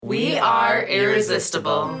We are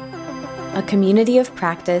Irresistible, a community of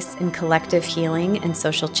practice in collective healing and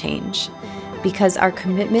social change, because our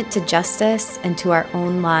commitment to justice and to our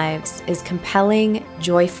own lives is compelling,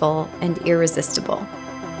 joyful, and irresistible.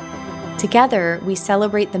 Together, we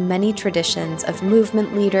celebrate the many traditions of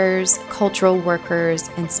movement leaders, cultural workers,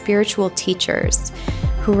 and spiritual teachers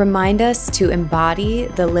who remind us to embody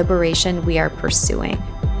the liberation we are pursuing,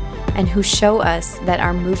 and who show us that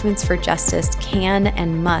our movements for justice can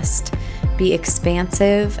and must be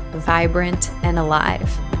expansive, vibrant, and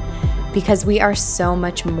alive, because we are so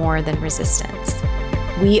much more than resistance.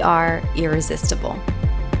 We are irresistible.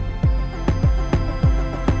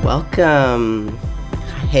 Welcome.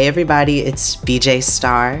 Hey everybody, it's BJ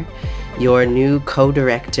Starr, your new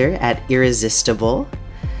co-director at Irresistible.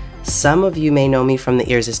 Some of you may know me from the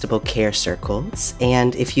Irresistible Care Circles,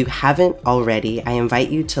 and if you haven't already, I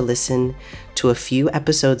invite you to listen to a few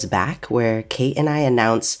episodes back where Kate and I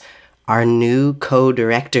announce our new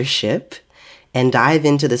co-directorship and dive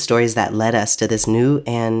into the stories that led us to this new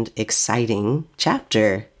and exciting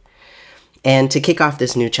chapter. And to kick off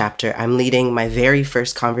this new chapter, I'm leading my very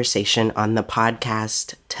first conversation on the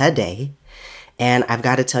podcast today. And I've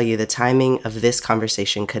got to tell you, the timing of this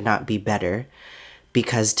conversation could not be better,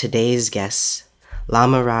 because today's guest,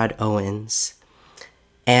 Lama Rod Owens,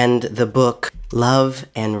 and the book Love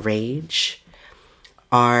and Rage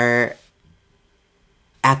are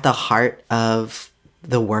at the heart of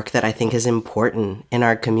the work that I think is important in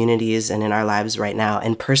our communities and in our lives right now,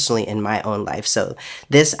 and personally in my own life. So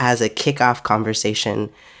this as a kickoff conversation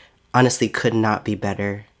honestly could not be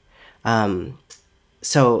better.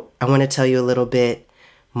 So I want to tell you a little bit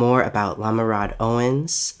more about Lama Rod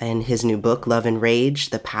Owens and his new book, Love and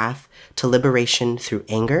Rage, The Path to Liberation Through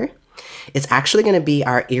Anger. It's actually going to be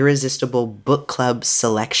our Irresistible Book Club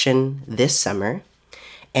selection this summer.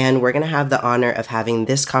 And we're going to have the honor of having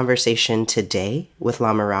this conversation today with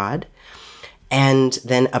Lama Rod, and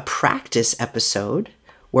then a practice episode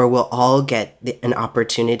where we'll all get an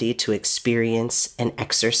opportunity to experience an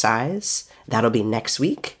exercise. That'll be next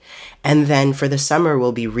week. And then for the summer,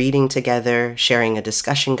 we'll be reading together, sharing a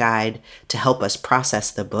discussion guide to help us process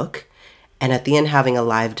the book, and at the end, having a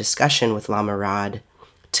live discussion with Lama Rod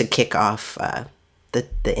to kick off the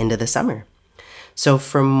end of the summer. So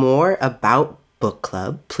for more about book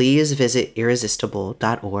club, please visit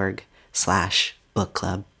irresistible.org/book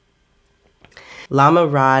club. Lama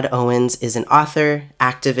Rod Owens is an author,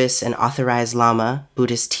 activist, and authorized Lama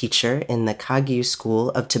Buddhist teacher in the Kagyu School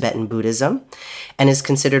of Tibetan Buddhism, and is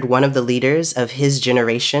considered one of the leaders of his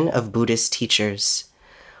generation of Buddhist teachers.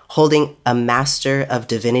 Holding a Master of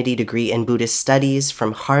Divinity degree in Buddhist Studies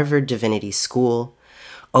from Harvard Divinity School,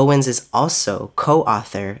 Owens is also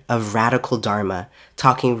co-author of Radical Dharma,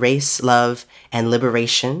 Talking Race, Love, and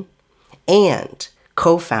Liberation, and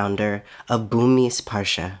co-founder of Bhumi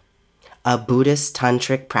Sparsha, a Buddhist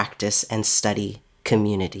tantric practice and study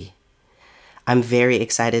community. I'm very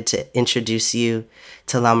excited to introduce you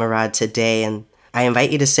to Lama Rod today, and I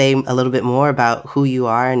invite you to say a little bit more about who you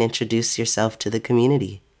are and introduce yourself to the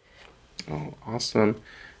community. Oh, awesome.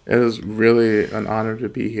 It is really an honor to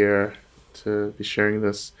be here, to be sharing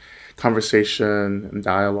this conversation and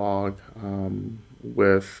dialogue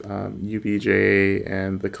with UBJ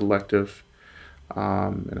and the collective.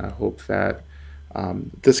 And I hope that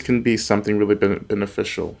this can be something really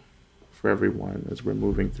beneficial for everyone as we're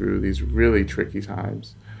moving through these really tricky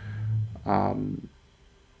times.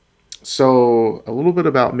 So a little bit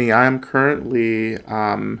about me. I am currently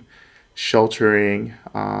sheltering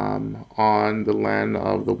on the land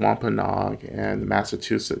of the Wampanoag and the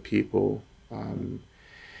Massachusetts people.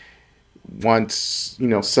 Once,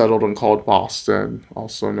 settled and called Boston,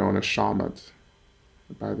 also known as Shamat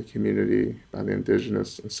by the community, by the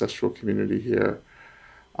indigenous ancestral community here.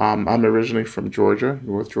 I'm originally from Georgia,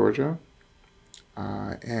 North Georgia,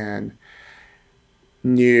 and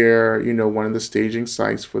near, one of the staging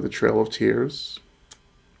sites for the Trail of Tears.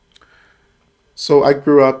 So I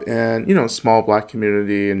grew up in, a small Black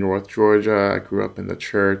community in North Georgia. I grew up in the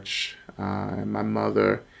church, and my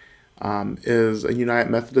mother is a United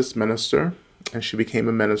Methodist minister, and she became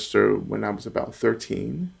a minister when I was about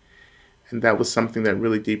 13. And that was something that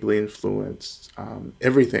really deeply influenced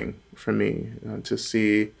everything for me, to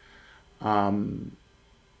see, to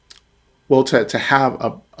have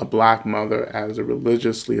a Black mother as a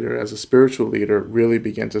religious leader, as a spiritual leader, really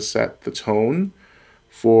begin to set the tone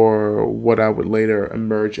for what I would later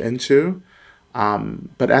emerge into.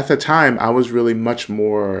 But at the time, I was really much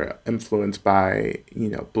more influenced by,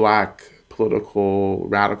 Black political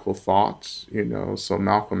radical thoughts, so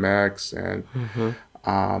Malcolm X and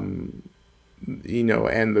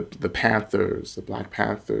and the Panthers, the Black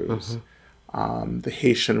Panthers, the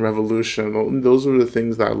Haitian Revolution. Those were the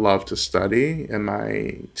things that I loved to study in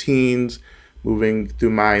my teens, moving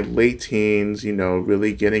through my late teens,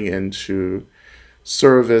 really getting into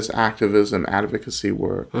service, activism, advocacy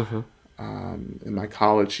work. In my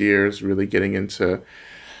college years, really getting into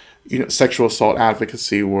sexual assault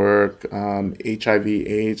advocacy work,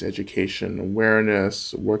 HIV/AIDS education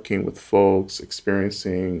awareness, working with folks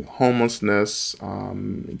experiencing homelessness,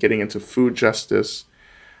 getting into food justice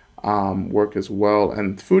work as well.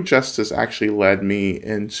 And food justice actually led me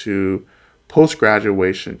into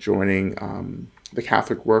post-graduation, joining the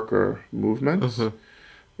Catholic Worker Movement,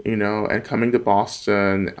 and coming to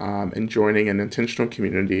Boston and joining an intentional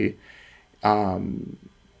community. And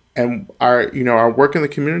our work in the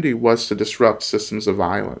community was to disrupt systems of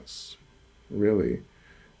violence, really,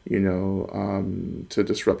 to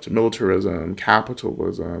disrupt militarism,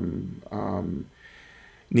 capitalism,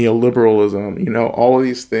 neoliberalism, all of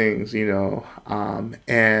these things,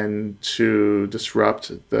 and to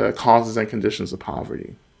disrupt the causes and conditions of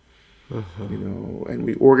poverty, and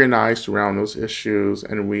we organized around those issues,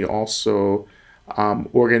 and we also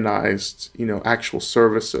organized, actual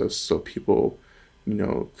services so people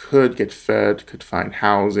could get fed, could find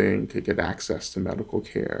housing, could get access to medical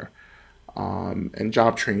care, and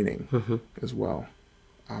job training as well.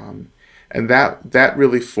 And that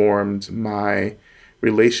really formed my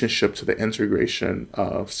relationship to the integration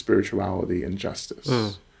of spirituality and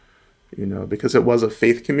justice. Because it was a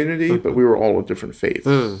faith community, but we were all of different faiths.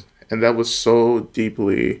 And that was so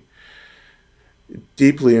deeply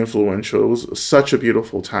influential. It was such a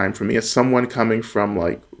beautiful time for me as someone coming from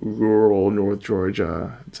like rural North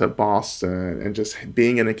Georgia to Boston, and just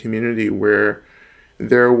being in a community where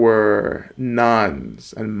there were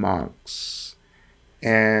nuns and monks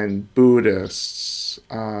and Buddhists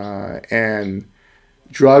and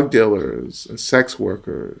drug dealers and sex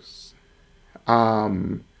workers,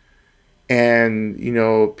 and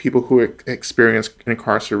people who experience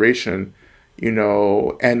incarceration,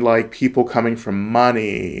 and like people coming from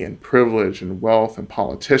money and privilege and wealth and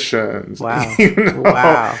politicians. Wow.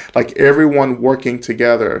 Wow. Like everyone working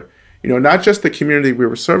together, not just the community we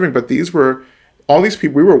were serving, but all these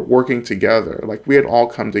people, we were working together. Like we had all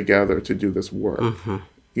come together to do this work,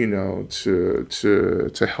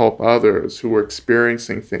 to help others who were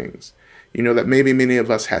experiencing things, that maybe many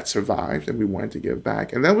of us had survived and we wanted to give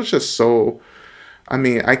back. And that was just so,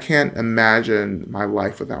 I can't imagine my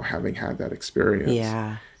life without having had that experience.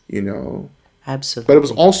 Yeah. Absolutely. But it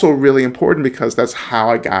was also really important because that's how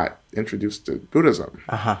I got introduced to Buddhism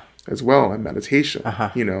as well, and meditation.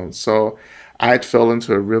 So I had fell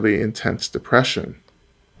into a really intense depression,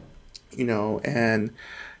 and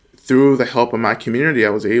through the help of my community,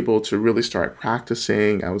 I was able to really start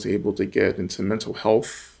practicing. I was able to get into mental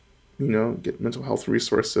health, get mental health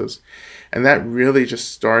resources. And that really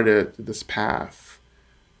just started this path,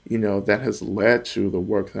 that has led to the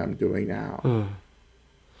work that I'm doing now.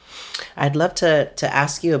 I'd love to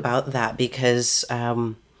ask you about that because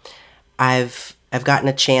I've gotten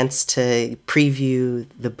a chance to preview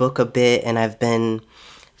the book a bit, and I've been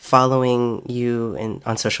following you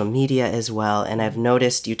on social media as well. And I've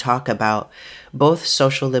noticed you talk about both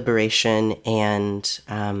social liberation and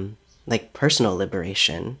like personal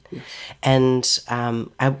liberation. Yes. And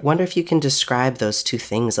I wonder if you can describe those two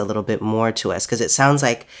things a little bit more to us, because it sounds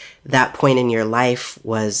like that point in your life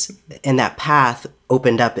was, and that path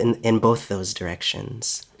opened up in both those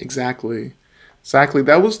directions. Exactly.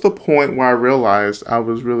 That was the point where I realized I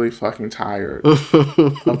was really fucking tired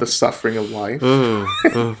of the suffering of life.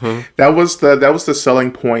 That was the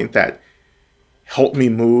selling point that helped me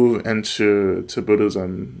move into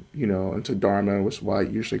Buddhism, into Dharma, which is what I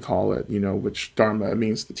usually call it, which Dharma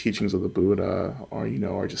means the teachings of the Buddha,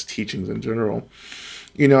 or just teachings in general.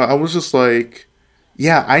 I was just like,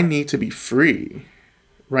 yeah, I need to be free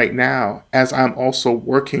right now as I'm also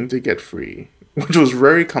working to get free, which was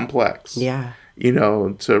very complex. Yeah.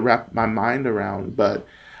 To wrap my mind around. But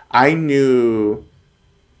I knew,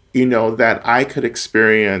 that I could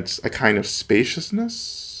experience a kind of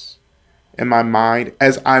spaciousness in my mind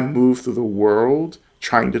as I move through the world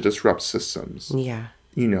trying to disrupt systems, of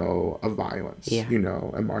violence, and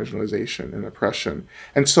marginalization and oppression.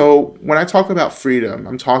 And so when I talk about freedom,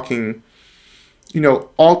 I'm talking, when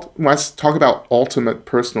I talk about ultimate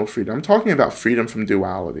personal freedom, I'm talking about freedom from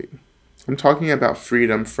duality. I'm talking about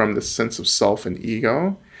freedom from the sense of self and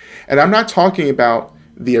ego. And I'm not talking about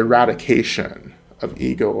the eradication of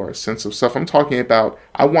ego or a sense of self. I'm talking about,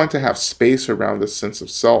 I want to have space around the sense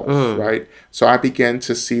of self, right? So I began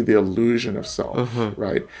to see the illusion of self,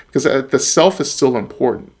 right? Because the self is still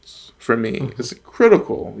important for me is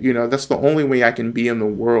critical. You know, that's the only way I can be in the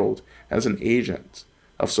world as an agent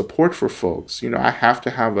of support for folks. You know, I have to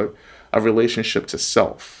have a relationship to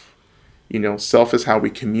self. You know, self is how we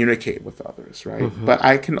communicate with others, right? But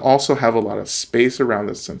I can also have a lot of space around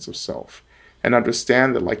this sense of self and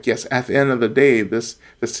understand that, like, yes, at the end of the day, this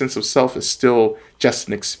sense of self is still just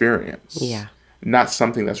an experience. Yeah. Not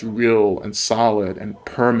something that's real and solid and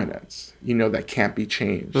permanent, you know, that can't be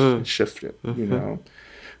changed and shifted, you know.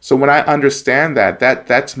 So when I understand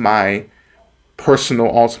that's my personal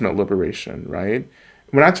ultimate liberation, right?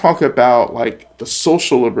 When I talk about like the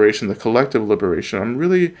social liberation, the collective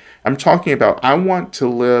liberation, I'm talking about I want to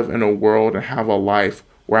live in a world and have a life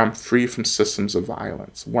where I'm free from systems of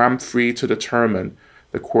violence, where I'm free to determine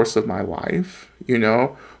the course of my life, you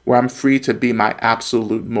know, where I'm free to be my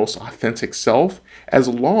absolute most authentic self, as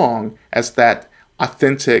long as that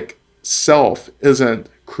authentic self isn't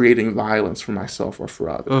creating violence for myself or for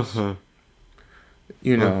others.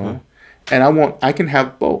 You know, and I can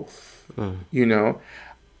have both. You know,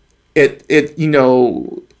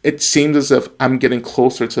 it seems as if I'm getting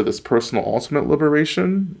closer to this personal ultimate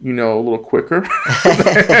liberation, you know, a little quicker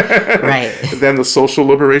Right. than the social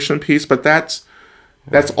liberation piece, but that's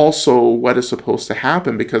also what is supposed to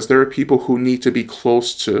happen, because there are people who need to be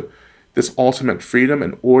close to this ultimate freedom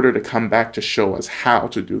in order to come back to show us how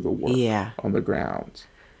to do the work on the ground,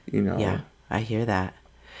 you know? Yeah, I hear that.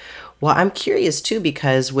 Well, I'm curious too,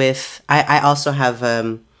 because I also have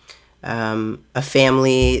a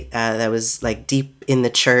family that was like deep in the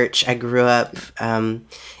church. I grew up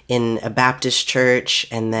in a Baptist church,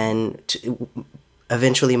 and then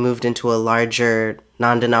eventually moved into a larger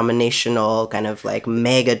non-denominational kind of like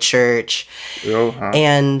mega church.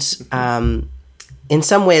 And in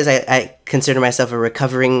some ways I consider myself a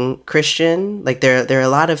recovering Christian. Like there are a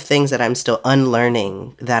lot of things that I'm still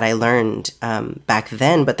unlearning that I learned back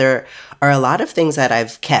then, but there are a lot of things that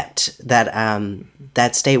I've kept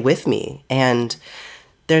that stay with me. And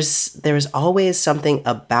there's always something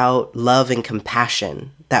about love and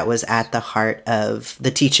compassion that was at the heart of the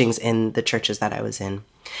teachings in the churches that I was in.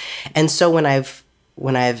 And so when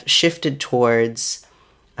I've shifted towards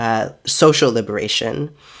social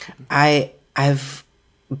liberation, I've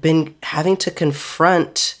been having to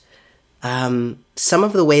confront some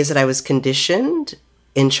of the ways that I was conditioned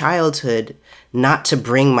in childhood not to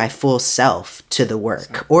bring my full self to the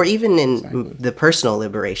work, or even in the personal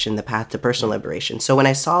liberation, the path to personal liberation. So when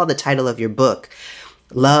I saw the title of your book,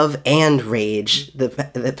 Love and Rage, the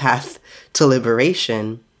Path to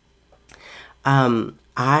Liberation,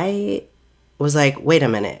 I was like, wait a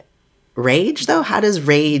minute. Rage, though? How does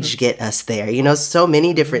rage get us there? You know, so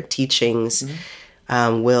many different teachings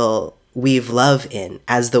will weave love in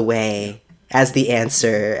as the way, as the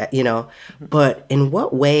answer, you know. But in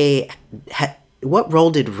what way, what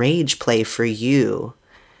role did rage play for you,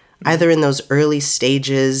 either in those early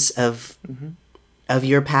stages of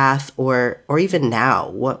your path, or even now?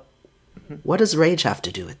 What does rage have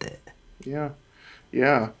to do with it? Yeah.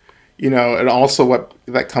 You know, and also what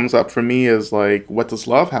that comes up for me is like, what does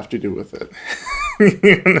love have to do with it?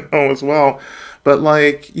 You know, as well. But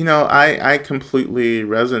like, you know, I completely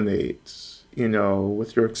resonate, you know,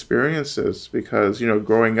 with your experiences, because, you know,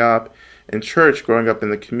 growing up in church, growing up in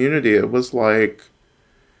the community, it was like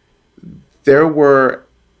there were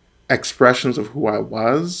expressions of who I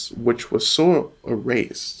was, which was so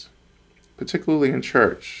erased, particularly in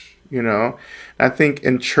church, you know. And I think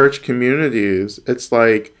in church communities, it's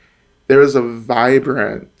like there is a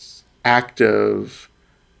vibrant, active,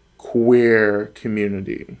 queer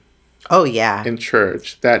community. Oh yeah. In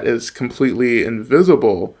church that is completely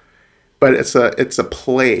invisible, but it's a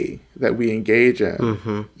play that we engage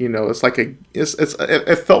in. You know, it's like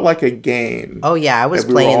it felt like a game. Oh yeah, I was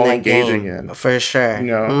playing that game for sure. You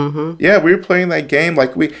know, yeah, we were playing that game.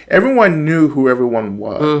 Like everyone knew who everyone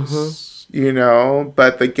was. You know,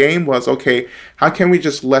 but the game was, okay, how can we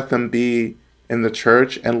just let them be in the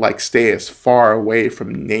church and like stay as far away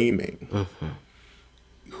from naming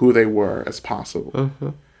who they were as possible.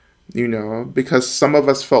 You know, because some of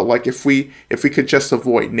us felt like if we could just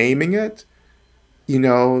avoid naming it, you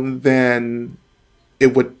know, then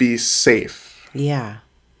it would be safe. Yeah.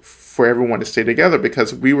 For everyone to stay together,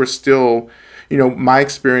 because we were still, you know, my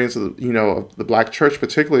experience of, you know, of the Black church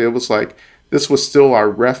particularly, it was like this was still our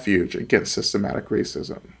refuge against systematic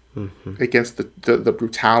racism, against the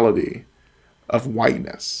brutality of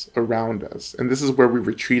whiteness around us. And this is where we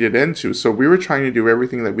retreated into. So we were trying to do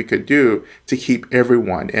everything that we could do to keep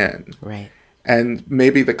everyone in. Right. And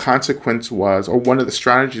maybe the consequence was, or one of the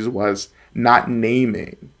strategies was, not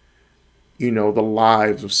naming, you know, the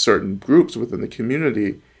lives of certain groups within the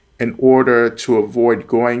community in order to avoid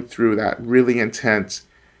going through that really intense,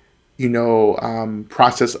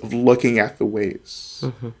 process of looking at the ways,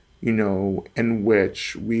 in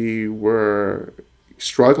which we were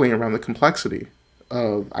struggling around the complexity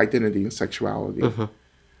of identity and sexuality,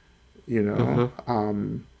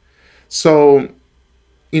 So,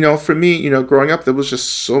 for me, growing up, there was just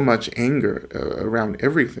so much anger around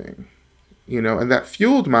everything, and that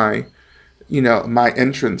fueled my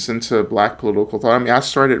entrance into Black political thought. I mean, I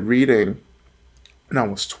started reading when I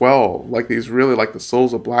was 12, like these really like the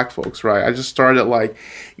souls of Black folks, right? I just started like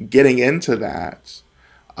getting into that.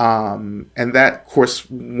 And that, of course,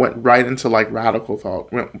 went right into like radical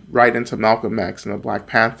thought, went right into Malcolm X and the Black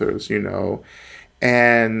Panthers,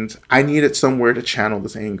 and I needed somewhere to channel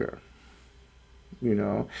this anger.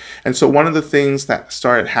 And so one of the things that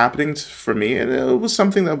started happening for me, and it was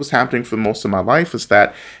something that was happening for most of my life, is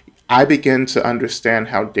that I began to understand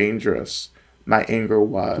how dangerous my anger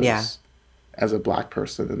was as a Black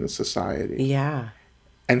person in the society. Yeah.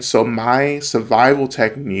 And so my survival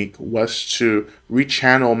technique was to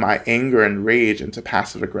rechannel my anger and rage into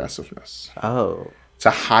passive aggressiveness. Oh. To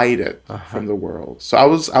hide it from the world. So I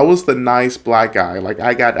was the nice Black guy. Like,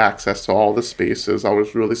 I got access to all the spaces. I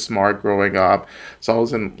was really smart growing up. So I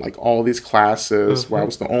was in like all these classes where I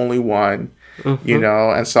was the only one,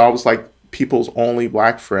 and so I was like people's only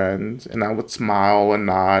Black friend, and I would smile and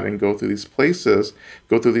nod and go through these spaces.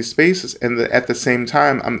 And at the same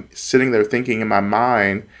time, I'm sitting there thinking in my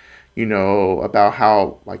mind, about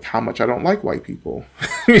how much I don't like white people,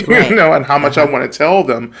 and how much I want to tell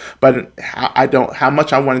them, but how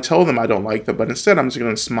much I want to tell them I don't like them, but instead I'm just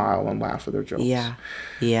going to smile and laugh at their jokes. Yeah.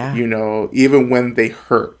 Yeah. Even when they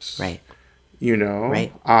hurt. Right.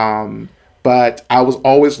 Right. But I was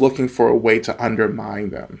always looking for a way to undermine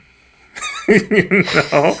them.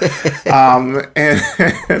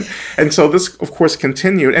 And so this, of course,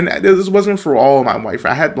 continued, and this wasn't for all of my white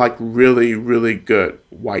friends. I had like really, really good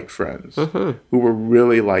white friends who were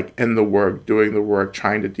really like in the work, doing the work,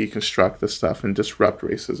 trying to deconstruct this stuff and disrupt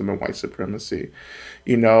racism and white supremacy.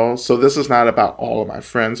 So this is not about all of my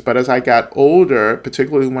friends, but as I got older,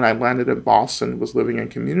 particularly when I landed in Boston, was living in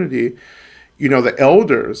community, the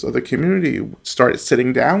elders of the community started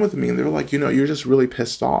sitting down with me, and they were like, you're just really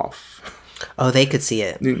pissed off. Oh, they could see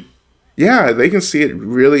it. Yeah, they can see it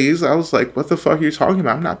really easily. I was like, what the fuck are you talking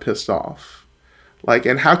about? I'm not pissed off. Like,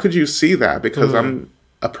 and how could you see that? Because I'm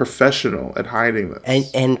a professional at hiding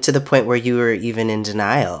this. And to the point where you were even in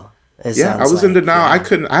denial. Yeah, I was in denial.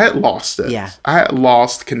 Yeah. I had lost it. Yeah. I had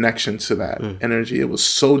lost connection to that energy. It was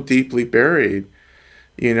so deeply buried,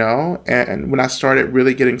 and when I started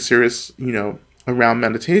really getting serious, around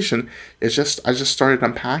meditation, I just started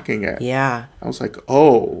unpacking it. Yeah. I was like,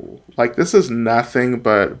 oh, like this is nothing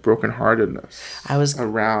but brokenheartedness.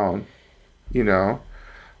 Around,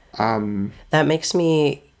 That makes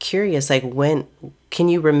me curious. Like, can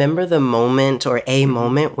you remember the moment or a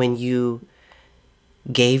moment when you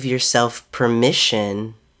gave yourself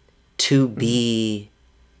permission to be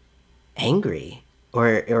angry or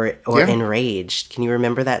enraged? Can you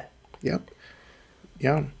remember that? Yep.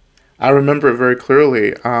 Yeah. I remember it very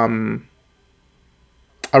clearly. I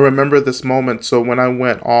remember this moment. So when I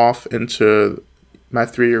went off into my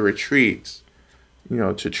 3-year retreat,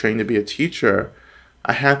 to train to be a teacher,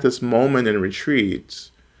 I had this moment in retreat,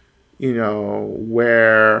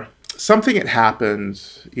 where something had happened,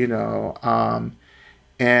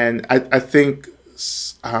 and I think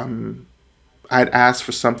I'd asked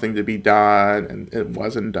for something to be done and it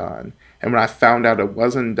wasn't done. And when I found out it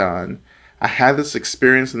wasn't done, I had this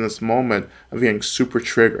experience in this moment of being super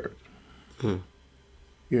triggered, and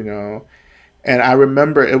I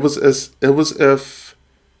remember it was if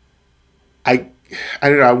I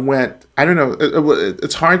don't know,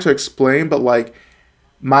 it's hard to explain, but like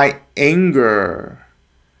my anger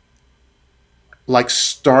like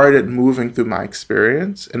started moving through my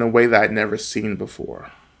experience in a way that I'd never seen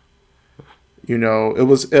before. It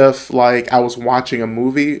was if like I was watching a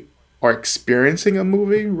movie or experiencing a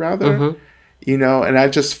movie rather. And I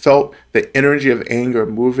just felt the energy of anger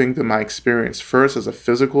moving through my experience first as a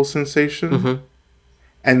physical sensation,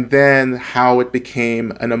 and then how it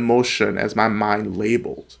became an emotion as my mind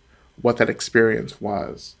labeled what that experience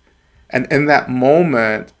was. And in that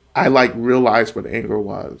moment, I like realized what anger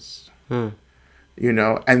was, and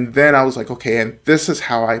then I was like, okay, and this is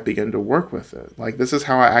how I begin to work with it. Like, this is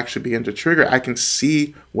how I actually begin to trigger. I can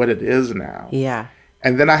see what it is now. Yeah.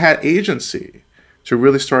 And then I had agency to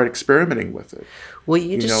really start experimenting with it. Well,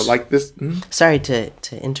 you just like this. Sorry to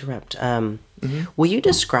interrupt. Will you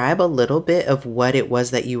describe a little bit of what it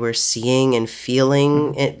was that you were seeing and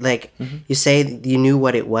feeling? It, like you say you knew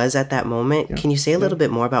what it was at that moment. Can you say a little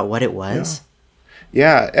bit more about what it was?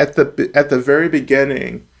 Yeah, at the very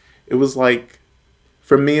beginning, it was like,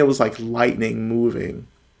 for me, it was like lightning moving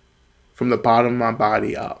from the bottom of my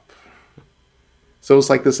body up. So it was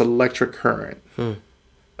like this electric current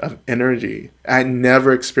of energy. I had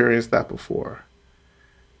never experienced that before,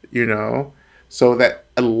 you know? So that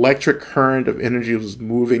electric current of energy was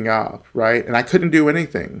moving up, right? And I couldn't do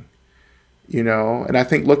anything, you know? And I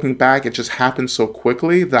think looking back, it just happened so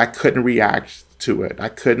quickly that I couldn't react to it. I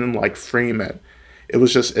couldn't like frame it. It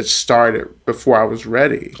was just, it started before I was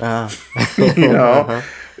ready, you know,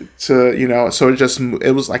 so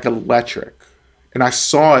it was like electric. And I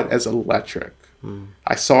saw it as electric.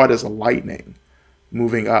 I saw it as a lightning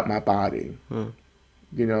moving up my body,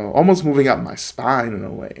 you know, almost moving up my spine in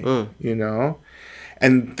a way, you know.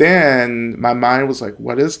 And then my mind was like,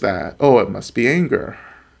 what is that? Oh, it must be anger,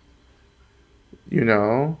 you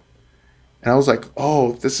know. And I was like,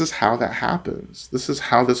 oh, this is how that happens. This is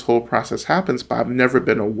how this whole process happens, but I've never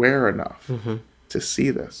been aware enough to see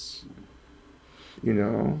this, you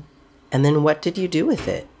know? And then what did you do with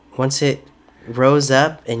it? Once it rose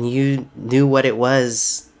up and you knew what it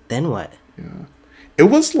was, then what? Yeah. It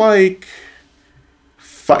was like,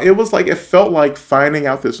 it felt like finding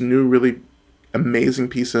out this new, really amazing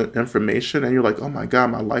piece of information. And you're like, oh my God,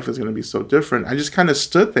 my life is going to be so different. I just kind of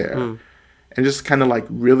stood there. And just kind of like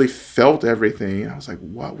really felt everything. I was like,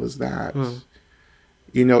 what was that?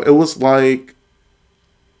 You know, it was like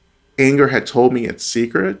anger had told me its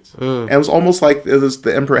secret. And it was almost like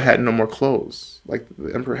the emperor had no more clothes. Like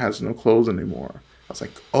the emperor has no clothes anymore. I was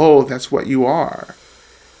like, oh, that's what you are.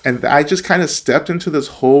 And I just kind of stepped into this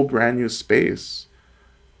whole brand new space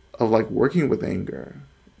of like working with anger.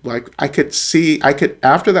 Like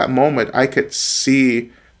after that moment, I could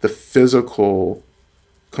see the physical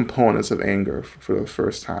components of anger for the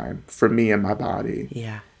first time for me and my body.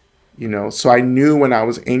 Yeah. You know, so I knew when I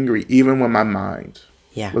was angry, even when my mind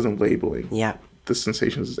wasn't labeling the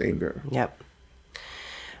sensations as anger. Yep.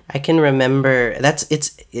 I can remember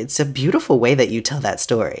it's a beautiful way that you tell that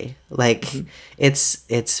story. Like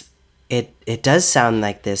it does sound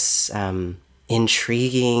like this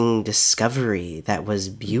intriguing discovery that was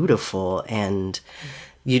beautiful, and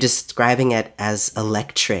you describing it as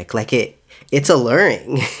electric, like it's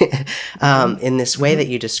alluring in this way that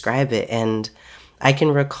you describe it. And I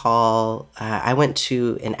can recall I went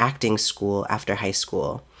to an acting school after high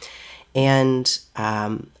school, and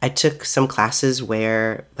I took some classes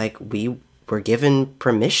where like we were given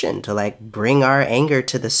permission to like bring our anger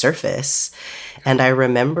to the surface. And I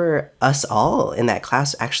remember us all in that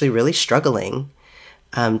class actually really struggling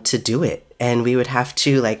to do it. And we would have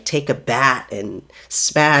to like take a bat and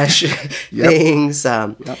smash things.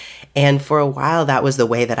 And for a while, that was the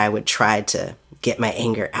way that I would try to get my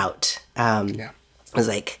anger out. It was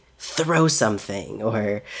like, throw something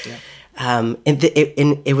or... and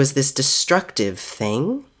it was this destructive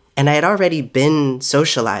thing. And I had already been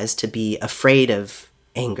socialized to be afraid of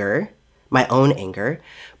anger, my own anger,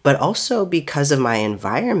 but also because of my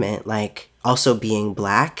environment, like also being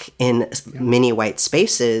Black in many white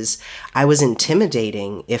spaces, I was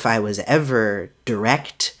intimidating if I was ever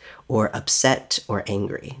direct or upset or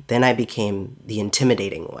angry. Then I became the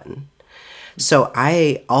intimidating one. So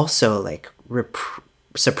I also like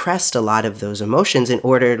suppressed a lot of those emotions in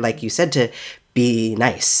order, like you said, to be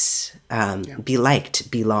nice, be liked,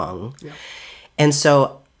 belong. And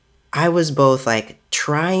so I was both like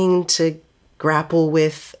trying to grapple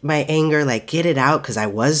with my anger, like get it out because I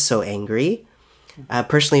was so angry.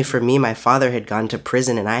 Personally, for me, my father had gone to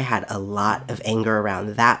prison and I had a lot of anger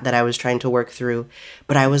around that I was trying to work through.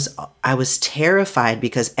 But I was terrified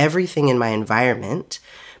because everything in my environment,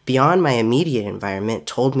 beyond my immediate environment,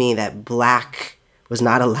 told me that Black was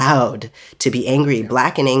not allowed to be angry.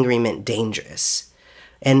 Black and angry meant dangerous.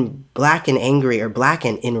 And Black and angry or Black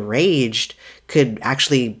and enraged could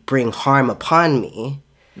actually bring harm upon me.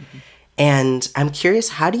 And I'm curious,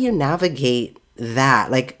 how do you navigate that?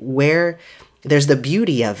 Like where there's the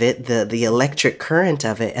beauty of it, the electric current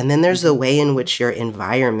of it, and then there's the way in which your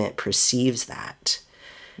environment perceives that.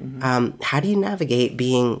 How do you navigate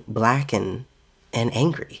being Black and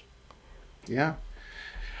angry? Yeah.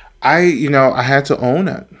 I had to own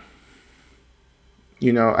it.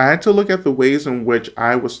 I had to look at the ways in which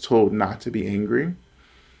I was told not to be angry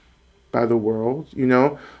by the world.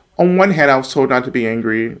 On one hand, I was told not to be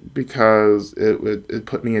angry because it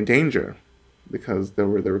put me in danger, because there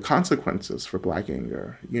were consequences for Black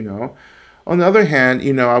anger. On the other hand,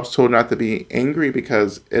 I was told not to be angry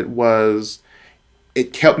because it was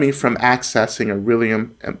it kept me from accessing a really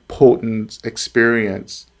potent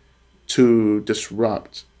experience to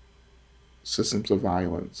disrupt systems of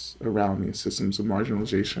violence around me, systems of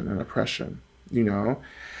marginalization and oppression, you know?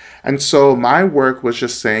 And so my work was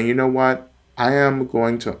just saying, you know what? I am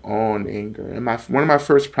going to own anger. And one of my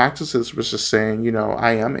first practices was just saying, you know,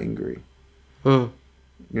 I am angry. Mm.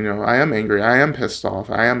 You know, I am angry. I am pissed off.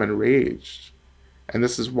 I am enraged. And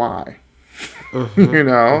this is why, you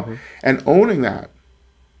know, and owning that,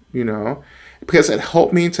 you know, because it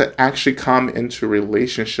helped me to actually come into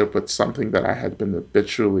relationship with something that I had been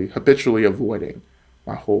habitually avoiding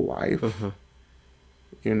my whole life,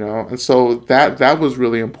 you know. And so that was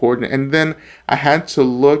really important. And then I had to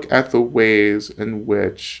look at the ways in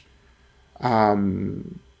which my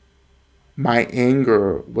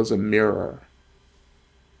anger was a mirror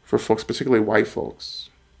for folks, particularly white folks,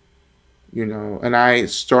 you know. And I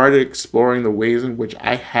started exploring the ways in which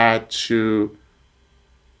I had to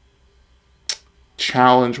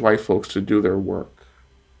challenge white folks to do their work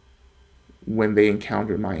when they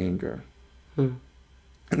encountered my anger.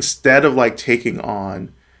 Instead of like taking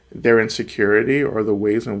on their insecurity or the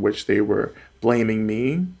ways in which they were blaming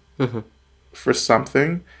me for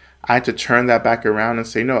something, I had to turn that back around and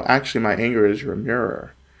say, no, actually my anger is your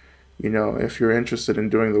mirror. You know, if you're interested in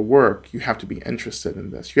doing the work, you have to be interested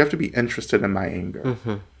in this. You have to be interested in my anger.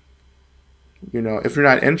 You know, if you're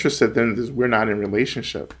not interested, then we're not in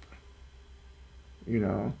relationship. You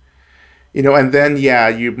know, and then, yeah,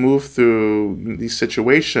 you move through these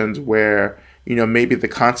situations where, you know, maybe the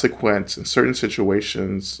consequence in certain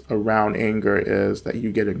situations around anger is that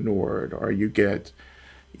you get ignored or you get,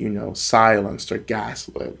 you know, silenced or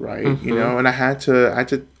gaslit, right? You know, and I had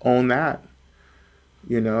to own that,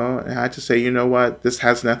 you know, and I had to say, you know what, this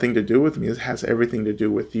has nothing to do with me. This has everything to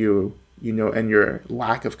do with you, you know, and your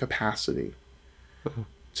lack of capacity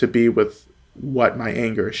to be with what my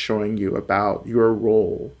anger is showing you about your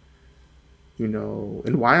role, you know,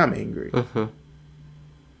 and why I'm angry.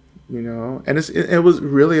 You know, and it was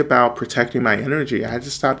really about protecting my energy. I had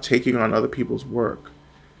to stop taking on other people's work,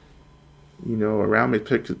 you know, around me,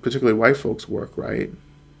 particularly white folks' work, right?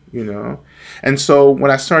 You know, and so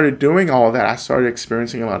when I started doing all that, I started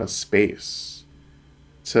experiencing a lot of space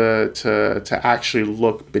to actually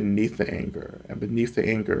look beneath the anger, and beneath the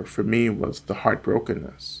anger for me was the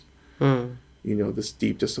heartbrokenness. You know, this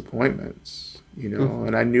deep disappointment, you know,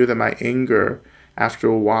 and I knew that my anger after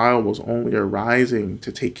a while was only arising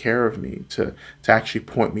to take care of me, to actually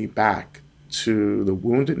point me back to the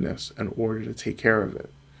woundedness in order to take care of it.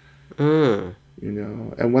 You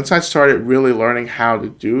know, and once I started really learning how to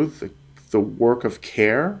do the work of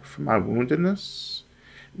care for my woundedness,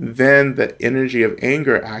 then the energy of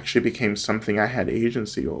anger actually became something I had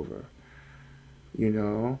agency over, you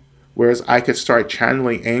know. Whereas I could start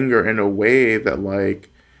channeling anger in a way that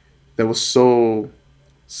was so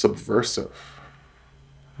subversive.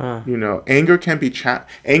 You know, anger can be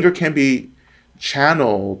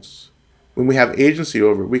channeled when we have agency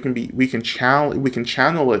over it. We can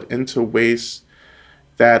channel it into ways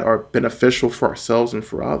that are beneficial for ourselves and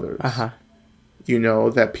for others. You know,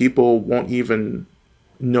 that people won't even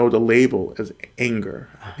know the label as anger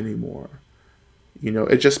anymore. You know,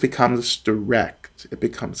 it just becomes direct. It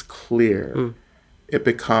becomes clear. It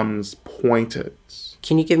becomes pointed.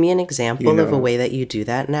 Can you give me an example of a way that you do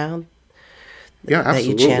that now? Yeah, that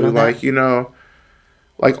absolutely. You channel that? Like, you know,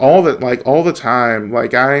 all the time,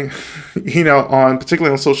 like I, you know,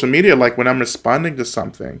 particularly on social media, like when I'm responding to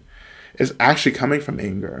something, it's actually coming from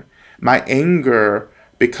anger. My anger,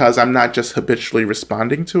 because I'm not just habitually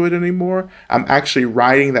responding to it anymore, I'm actually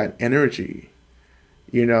riding that energy.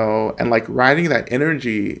 You know, and like riding that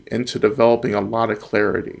energy into developing a lot of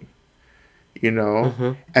clarity, you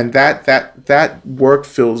know, and that work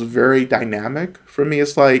feels very dynamic for me.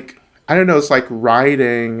 It's like, I don't know, it's like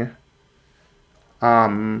riding,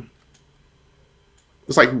 that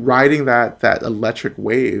electric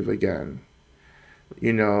wave again,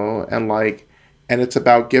 you know, and it's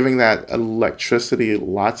about giving that electricity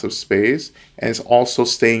lots of space, and it's also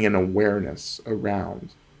staying in awareness around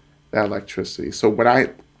that electricity. So when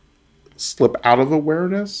I slip out of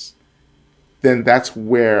awareness, then that's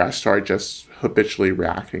where I start just habitually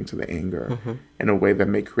reacting to the anger in a way that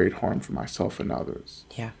may create harm for myself and others.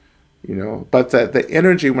 Yeah. You know, but the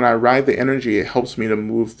energy, when I ride the energy, it helps me to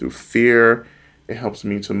move through fear. It helps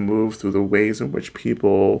me to move through the ways in which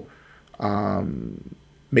people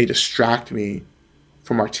may distract me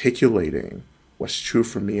from articulating what's true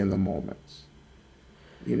for me in the moment.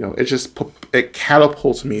 You know, it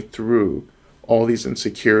catapults me through all these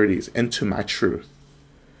insecurities into my truth.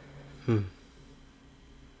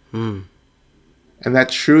 And that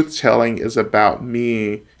truth telling is about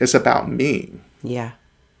me. It's about me Yeah.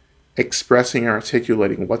 expressing and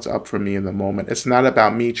articulating what's up for me in the moment. It's not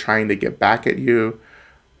about me trying to get back at you,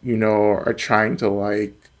 or trying to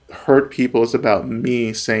like hurt people. It's about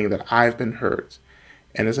me saying that I've been hurt.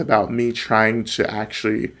 And it's about me trying to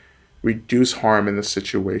actually reduce harm in the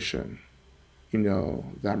situation,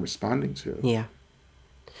 that I'm responding to. Yeah.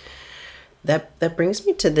 That brings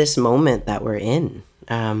me to this moment that we're in.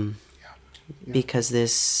 Because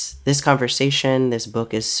this conversation, this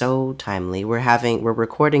book is so timely. We're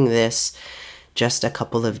recording this just a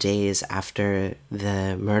couple of days after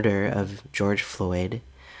the murder of George Floyd.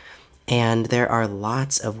 And there are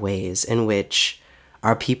lots of ways in which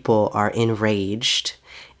our people are enraged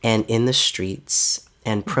and in the streets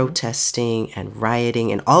and protesting and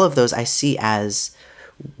rioting. And all of those I see as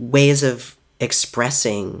ways of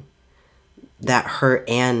expressing that hurt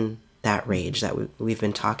and that rage that we've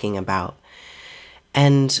been talking about.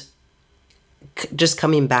 And just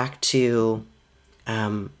coming back to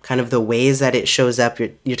kind of the ways that it shows up,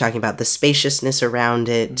 you're talking about the spaciousness around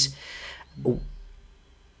it.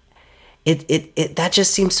 It that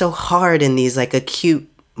just seems so hard in these like acute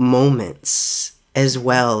moments as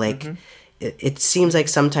well. Like it seems like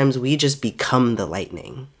sometimes we just become the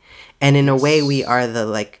lightning. And in a way, we are the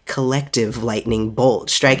like collective lightning bolt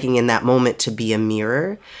striking in that moment to be a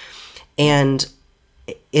mirror. And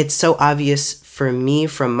it's so obvious for me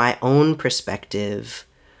from my own perspective,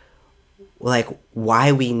 like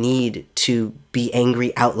why we need to be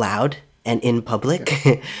angry out loud and in public.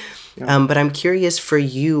 But I'm curious for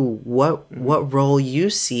you, what role you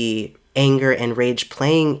see anger and rage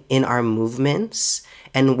playing in our movements,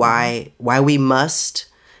 and why we must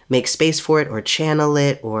make space for it or channel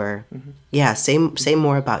it, or say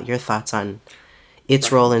more about your thoughts on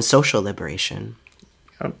its role in social liberation.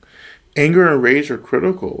 Anger and rage are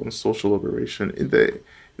critical in social liberation.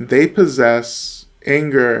 They possess,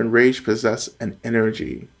 anger and rage possess an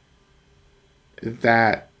energy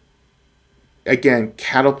that, again,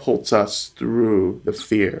 catapults us through the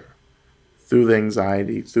fear, through the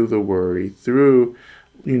anxiety, through the worry, through,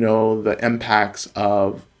 the impacts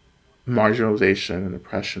of marginalization and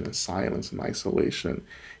oppression and silence and isolation.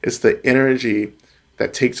 It's the energy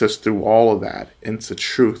that takes us through all of that into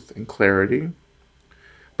truth and clarity.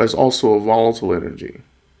 But it's also a volatile energy,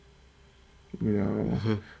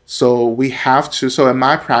 So we have to, so in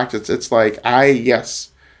my practice, it's like rage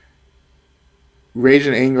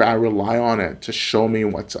and anger, I rely on it to show me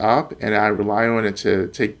what's up, and I rely on it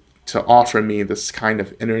to offer me this kind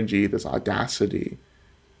of energy, this audacity,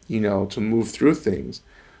 to move through things.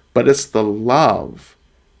 But it's the love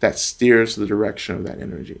that steers the direction of that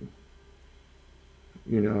energy.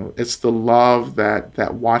 It's the love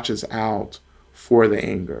that watches out for the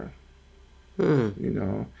anger,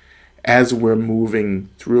 as we're moving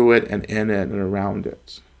through it and in it and around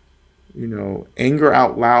it. Anger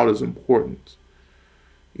out loud is important,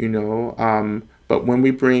 but when we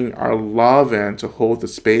bring our love in to hold the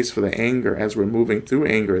space for the anger as we're moving through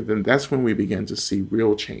anger, then that's when we begin to see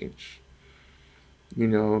real change,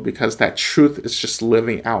 because that truth is just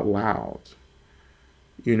living out loud,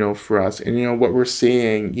 for us. And, what we're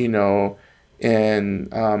seeing,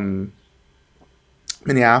 in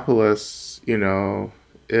Minneapolis,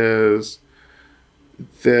 is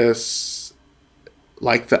this,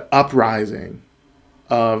 like the uprising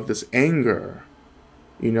of this anger,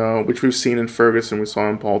 which we've seen in Ferguson, we saw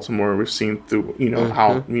in Baltimore, we've seen through,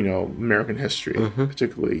 how, American history,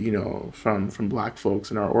 particularly, from Black folks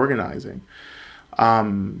in our organizing.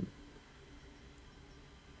 And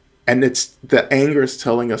it's, the anger is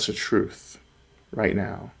telling us a truth right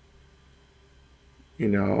now.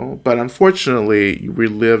 But unfortunately, we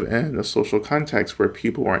live in a social context where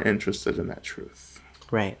people aren't interested in that truth.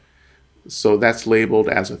 Right. So that's labeled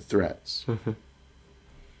as a threat.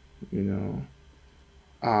 It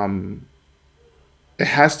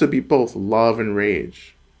has to be both love and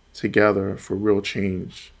rage together for real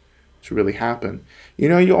change to really happen.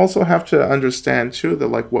 You also have to understand too that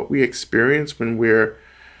like what we experience when we're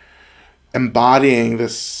embodying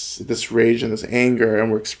this rage and this anger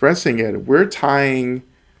and we're expressing it,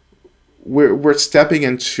 we're stepping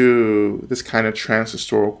into this kind of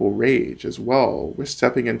trans-historical rage as well. We're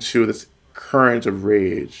stepping into this current of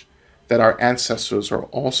rage that our ancestors are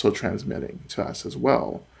also transmitting to us as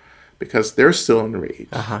well, because they're still in rage.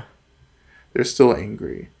 They're still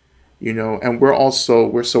angry, and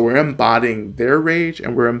we're embodying their rage,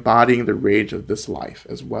 and we're embodying the rage of this life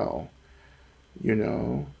as well,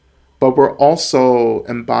 but we're also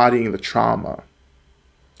embodying the trauma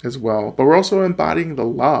as well, but we're also embodying the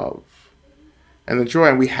love, and the joy.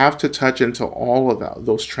 And we have to touch into all of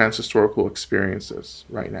those transhistorical experiences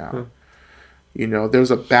right now.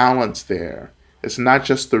 There's a balance there. It's not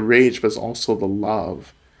just the rage, but it's also the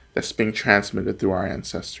love that's being transmitted through our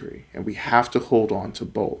ancestry. And we have to hold on to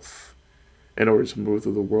both in order to move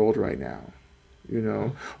through the world right now.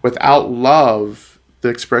 Without love, the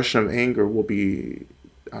expression of anger will be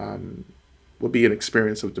an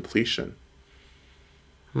experience of depletion.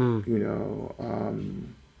 And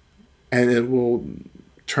it will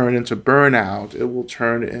turn into burnout. It will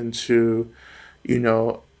turn into,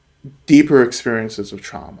 deeper experiences of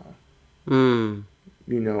trauma. And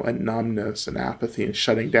numbness and apathy and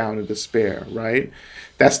shutting down and despair. Right?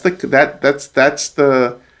 That's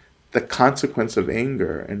the consequence of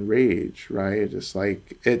anger and rage. Right? It's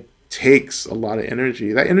like it takes a lot of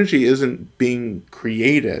energy. That energy isn't being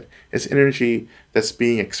created. It's energy that's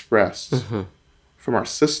being expressed from our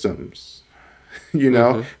systems.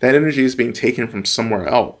 That energy is being taken from somewhere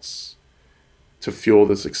else to fuel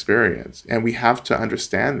this experience. And we have to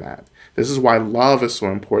understand that. This is why love is so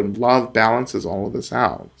important. Love balances all of this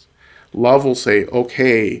out. Love will say,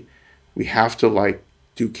 okay, we have to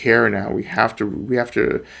do care now. We have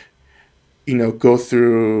to go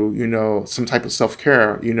through, some type of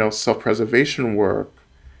self-care, self-preservation work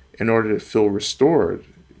in order to feel restored,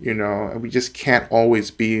 and we just can't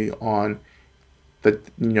always be on the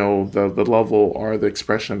level or the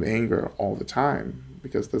expression of anger all the time,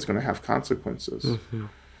 because that's going to have consequences.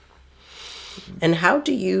 And how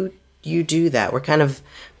do you do that? We're kind of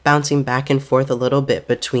bouncing back and forth a little bit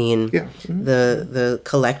between the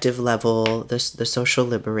collective level, the social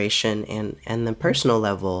liberation, and the personal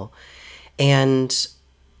level. And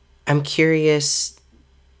I'm curious,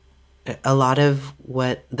 a lot of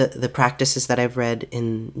what the practices that I've read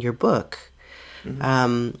in your book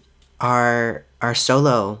are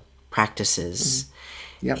solo practices.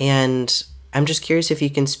 And I'm just curious if you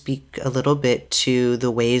can speak a little bit to the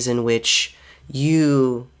ways in which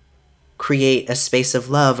you create a space of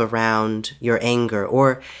love around your anger.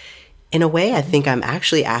 Or in a way, I think I'm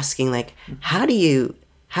actually asking, how do you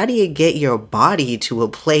get your body to a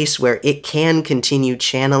place where it can continue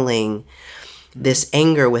channeling this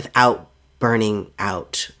anger without burning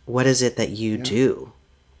out? What is it that you do?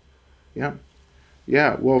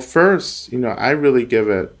 Yeah. Well, first, I really give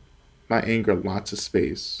my anger lots of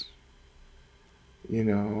space.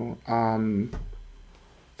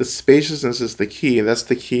 The spaciousness is the key. That's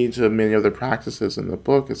the key to many other practices in the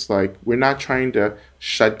book. It's like we're not trying to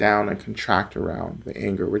shut down and contract around the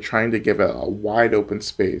anger. We're trying to give it a wide open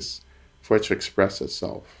space for it to express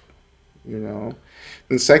itself. And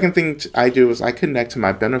the second thing I do is I connect to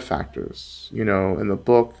my benefactors. In the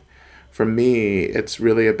book, for me, it's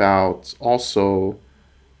really about also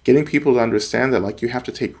getting people to understand that you have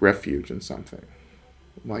to take refuge in something.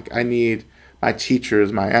 I need my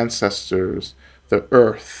teachers, my ancestors, the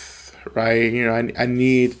earth, right? I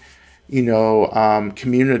need,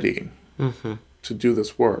 community to do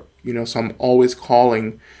this work. So I'm always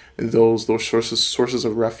calling those sources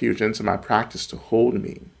of refuge into my practice to hold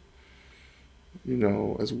me,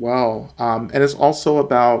 as well. And it's also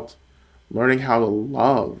about learning how to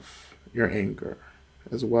love your anger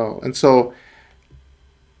as well. And so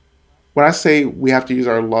when I say we have to use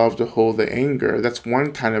our love to hold the anger, that's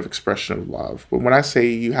one kind of expression of love. But when I say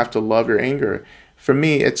you have to love your anger, for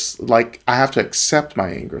me, it's like I have to accept my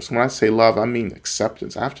anger. So when I say love, I mean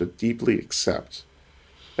acceptance. I have to deeply accept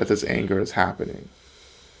that this anger is happening.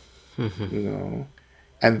 And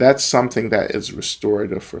that's something that is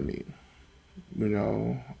restorative for me.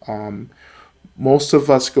 Most of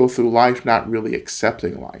us go through life not really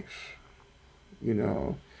accepting life.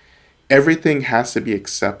 Everything has to be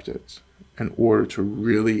accepted in order to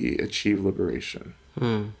really achieve liberation.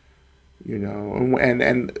 And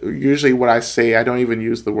usually what I say, I don't even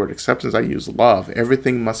use the word acceptance, I use love.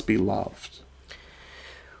 Everything must be loved.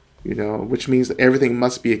 Which means that everything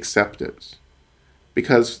must be accepted.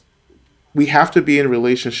 Because we have to be in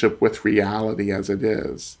relationship with reality as it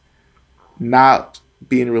is, not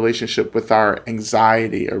be in relationship with our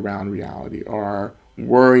anxiety around reality or our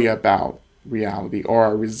worry about reality or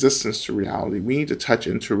our resistance to reality. We need to touch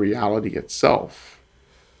into reality itself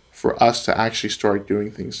for us to actually start doing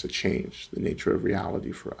things to change the nature of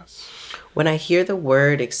reality for us. When I hear the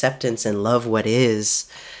word acceptance and love what is,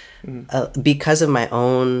 because of my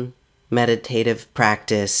own meditative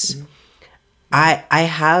practice, I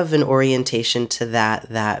have an orientation to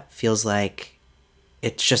that feels like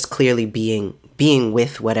it's just clearly being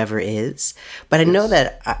with whatever is. But I know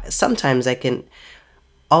that sometimes I can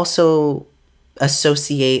also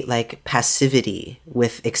associate passivity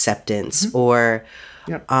with acceptance or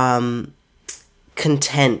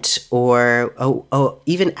content or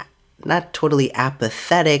even not totally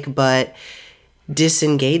apathetic, but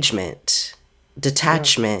disengagement,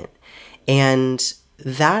 detachment. And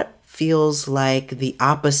that feels like the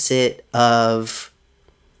opposite of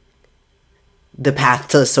the path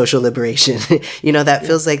to social liberation. That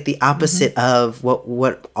feels like the opposite of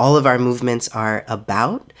what all of our movements are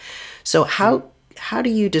about. So how do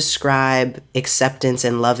you describe acceptance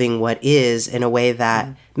and loving what is in a way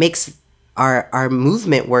that makes our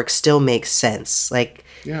movement work still makes sense? Like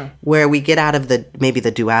where we get out of maybe the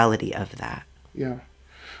duality of that. Yeah.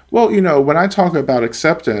 Well, when I talk about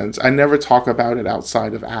acceptance, I never talk about it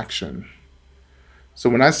outside of action. So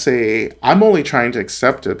when I say I'm only trying to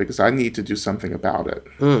accept it because I need to do something about it.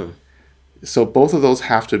 So both of those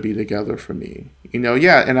have to be together for me.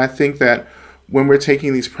 And I think that when we're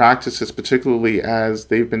taking these practices, particularly as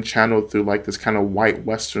they've been channeled through like this kind of white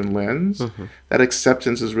Western lens, that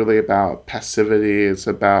acceptance is really about passivity. It's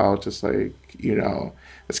about just like,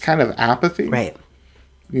 it's kind of apathy. Right.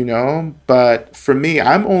 But for me,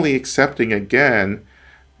 I'm only accepting again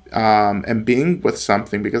and being with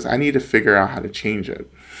something because I need to figure out how to change it.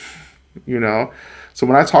 So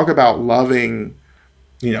when I talk about loving,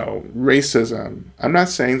 racism, I'm not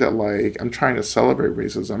saying that like I'm trying to celebrate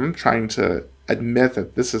racism. I'm trying to admit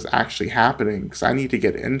that this is actually happening because I need to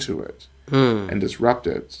get into it and disrupt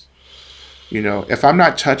it. If I'm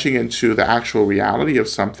not touching into the actual reality of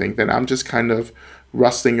something, then I'm just kind of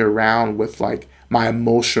rustling around with like my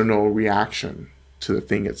emotional reaction to the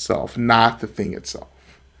thing itself, not the thing itself.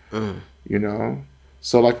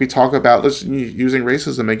 So like we talk about, using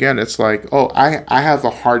racism again, it's like, I have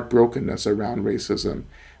a heartbrokenness around racism.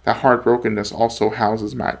 That heartbrokenness also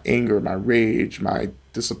houses my anger, my rage, my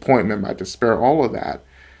disappointment, my despair, all of that.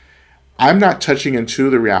 I'm not touching into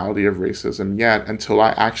the reality of racism yet until I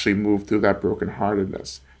actually move through that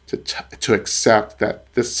brokenheartedness to accept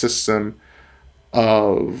that this system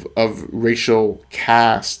of racial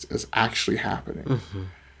caste is actually happening.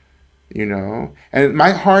 And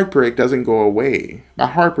my heartbreak doesn't go away. My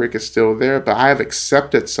heartbreak is still there, but I have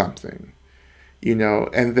accepted something,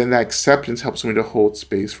 and then that acceptance helps me to hold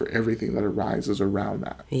space for everything that arises around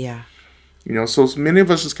that. Yeah. So many of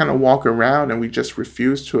us just kind of walk around and we just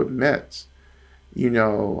refuse to admit,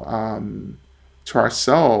 to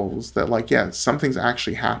ourselves that like, something's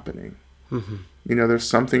actually happening. There's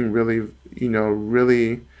something really,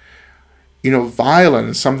 really, violent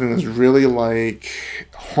and something that's really like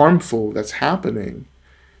harmful that's happening,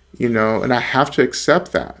 and I have to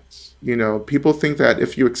accept that. People think that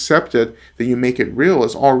if you accept it, then you make it real.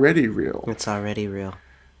 It's already real. It's already real.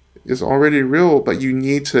 It's already real, but you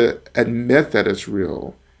need to admit that it's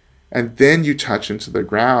real. And then you touch into the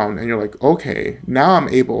ground and you're like, okay, now I'm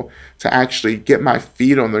able to actually get my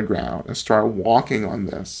feet on the ground and start walking on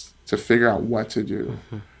this to figure out what to do.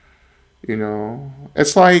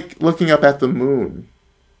 It's like looking up at the moon.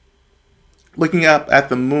 Looking up at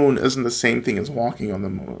the moon isn't the same thing as walking on the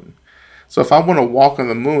moon. So if I want to walk on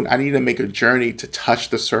the moon, I need to make a journey to touch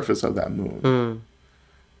the surface of that moon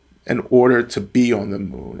in order to be on the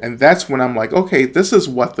moon. And that's when I'm like, okay, this is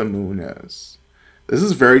what the moon is. This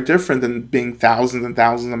is very different than being thousands and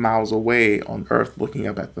thousands of miles away on Earth looking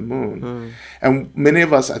up at the moon. And many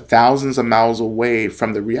of us are thousands of miles away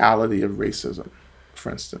from the reality of racism,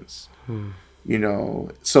 for instance.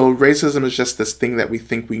 So racism is just this thing that we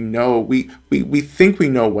think we know. We think we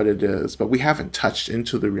know what it is, but we haven't touched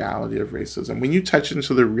into the reality of racism. When you touch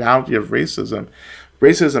into the reality of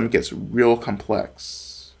racism gets real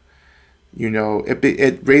complex.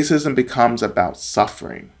 Racism becomes about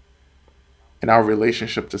suffering and our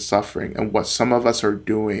relationship to suffering and what some of us are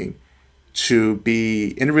doing to be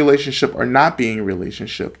in a relationship or not being in a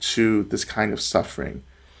relationship to this kind of suffering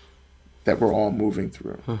that we're all moving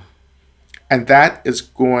through. And that is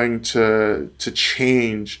going to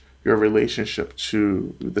change your relationship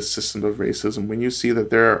to the system of racism when you see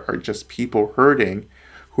that there are just people hurting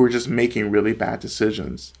who are just making really bad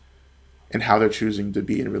decisions and how they're choosing to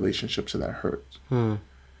be in relationship to that hurt.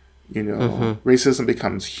 Racism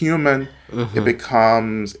becomes human.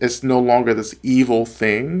 It's no longer this evil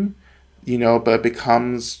thing, but it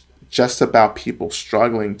becomes just about people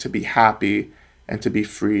struggling to be happy and to be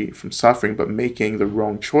free from suffering, but making the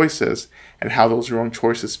wrong choices and how those wrong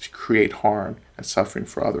choices create harm and suffering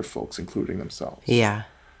for other folks, including themselves. Yeah.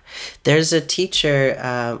 There's a teacher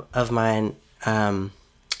of mine,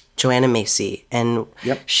 Joanna Macy, and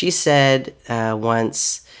she said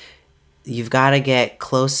once, you've got to get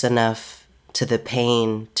close enough to the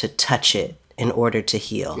pain to touch it in order to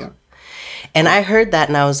heal. Yeah. And I heard that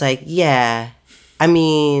and I was like,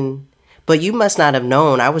 but you must not have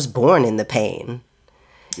known I was born in the pain.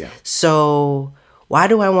 Yeah. So why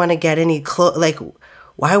do I want to get any close? Like,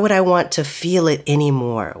 why would I want to feel it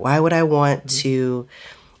anymore? Why would I want to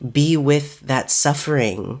be with that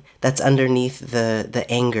suffering that's underneath the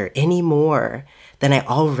anger any more than I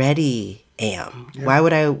already am? Yeah.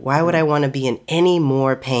 Why would I want to be in any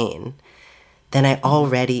more pain than I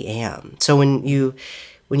already am? So when you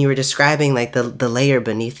were describing like the layer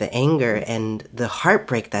beneath the anger and the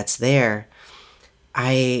heartbreak that's there,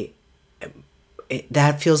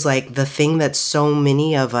 that feels like the thing that so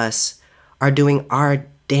many of us are doing our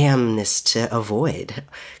damnness to avoid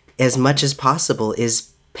as much as possible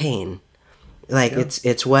is pain. Like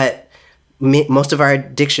it's what most of our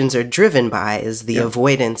addictions are driven by, is the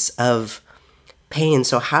avoidance of pain.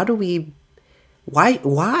 So how do we, why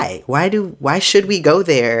should we go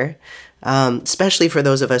there? Especially for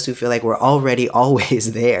those of us who feel like we're already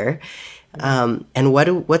always there. And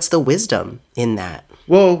what's the wisdom in that?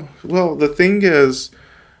 Well, the thing is,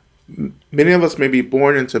 many of us may be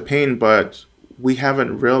born into pain, but we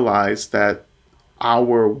haven't realized that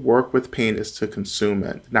our work with pain is to consume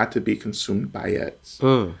it, not to be consumed by it.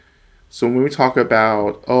 So when we talk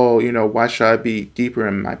about, why should I be deeper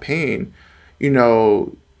in my pain?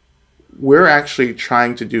 We're actually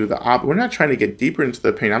trying to do the opposite. We're not trying to get deeper into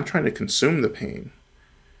the pain. I'm trying to consume the pain.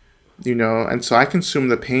 And so I consume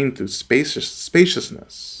the pain through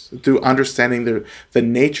spaciousness, through understanding the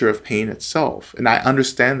nature of pain itself. And I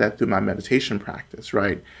understand that through my meditation practice,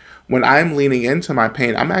 right? When I'm leaning into my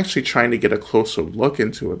pain, I'm actually trying to get a closer look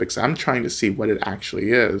into it because I'm trying to see what it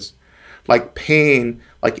actually is. Like pain,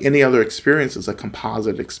 like any other experience, is a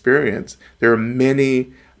composite experience. There are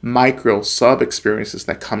many micro sub-experiences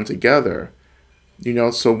that come together.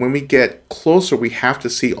 So when we get closer, we have to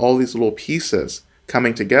see all these little pieces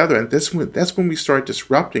coming together. And that's when we start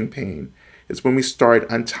disrupting pain. It's when we start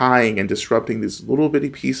untying and disrupting these little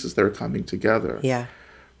bitty pieces that are coming together. Yeah.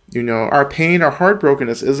 Our pain, our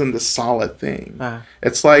heartbrokenness isn't the solid thing.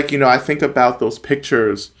 It's like, I think about those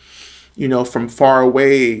pictures, from far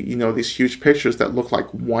away, these huge pictures that look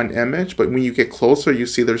like one image. But when you get closer, you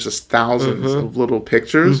see there's just thousands of little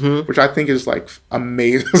pictures, which I think is like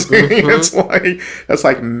amazing. It's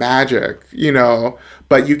like magic,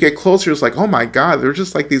 But you get closer, it's like, oh my God, they're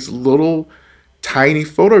just like these little tiny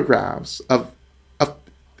photographs of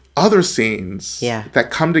other scenes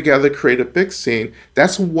that come together, create a big scene.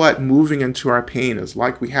 That's what moving into our pain is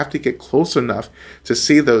like. We have to get close enough to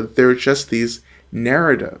see that there are just these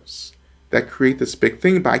narratives that create this big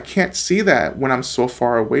thing, but I can't see that when I'm so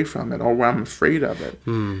far away from it or when I'm afraid of it,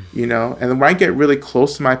 And then when I get really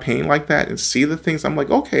close to my pain like that and see the things, I'm like,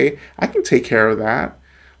 okay, I can take care of that.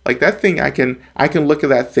 Like that thing, I can look at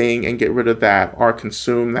that thing and get rid of that or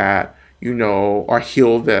consume that, or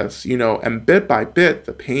heal this, and bit by bit,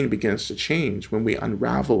 the pain begins to change when we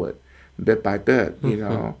unravel it bit by bit,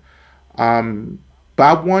 But I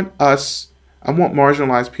want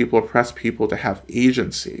marginalized people, oppressed people to have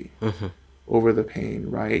agency over the pain,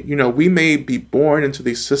 right? We may be born into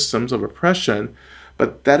these systems of oppression,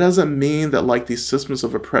 but that doesn't mean that like these systems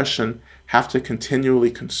of oppression have to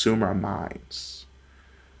continually consume our minds.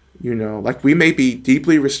 Like we may be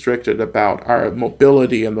deeply restricted about our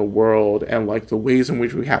mobility in the world and like the ways in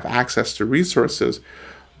which we have access to resources,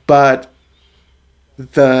 but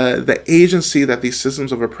the agency that these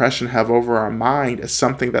systems of oppression have over our mind is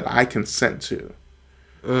something that I consent to,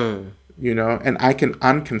 and I can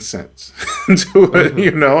unconsent to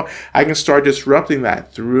it, I can start disrupting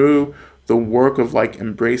that through the work of like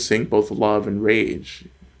embracing both love and rage,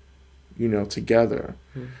 together.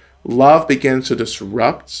 Love begins to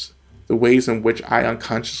disrupt the ways in which I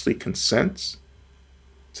unconsciously consent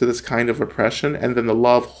to this kind of oppression, and then the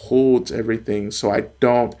love holds everything so I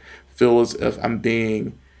don't feel as if I'm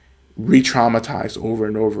being re-traumatized over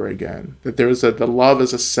and over again. That the love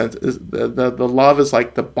is the love is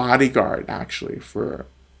like the bodyguard actually for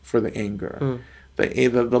the anger.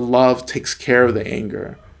 The love takes care of the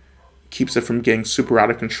anger, keeps it from getting super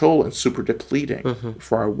out of control and super depleting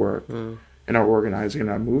for our work. In our organizing and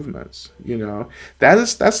our movements,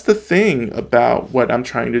 that's the thing about what I'm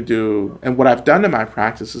trying to do and what I've done in my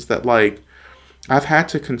practice is that like I've had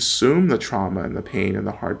to consume the trauma and the pain and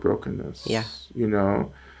the heartbrokenness.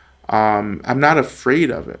 I'm not afraid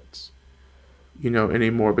of it,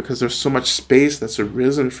 anymore because there's so much space that's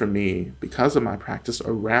arisen for me because of my practice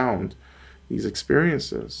around these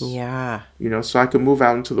experiences. So I can move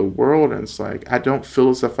out into the world and it's like I don't feel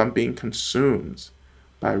as if I'm being consumed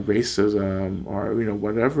by racism or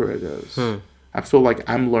whatever it is. I feel like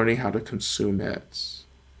I'm learning how to consume it.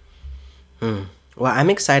 Well,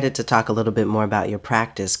 I'm excited to talk a little bit more about your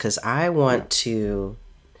practice because I want to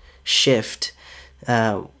shift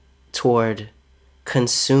toward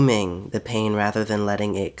consuming the pain rather than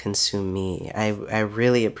letting it consume me. I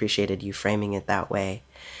really appreciated you framing it that way.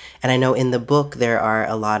 And I know in the book there are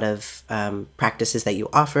a lot of practices that you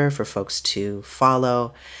offer for folks to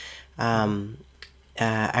follow.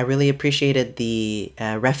 I really appreciated the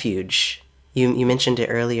refuge. You mentioned it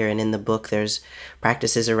earlier, and in the book there's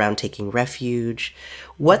practices around taking refuge.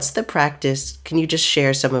 What's the practice? Can you just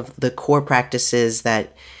share some of the core practices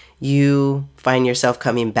that you find yourself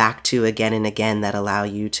coming back to again and again that allow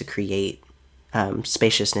you to create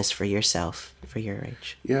spaciousness for yourself, for your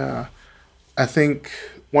age? Yeah. I think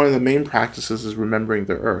one of the main practices is remembering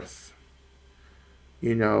the earth,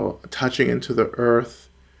 touching into the earth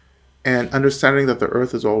and understanding that the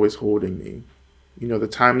earth is always holding me. The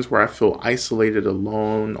times where I feel isolated,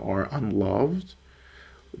 alone, or unloved,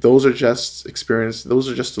 those are just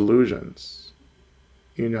illusions,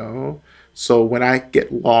 So when I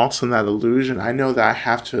get lost in that illusion, I know that I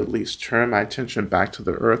have to at least turn my attention back to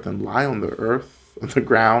the earth and lie on the earth, on the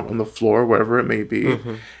ground, on the floor, wherever it may be,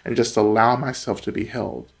 and just allow myself to be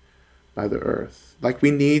held by the earth. Like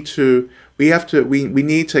we need to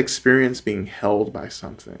experience being held by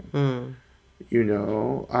something,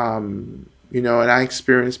 and I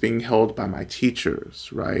experience being held by my teachers,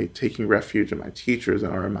 right? Taking refuge in my teachers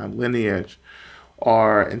or in my lineage,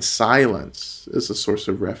 or in silence is a source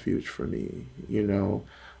of refuge for me.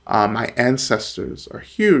 My ancestors are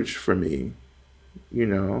huge for me,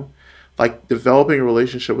 like developing a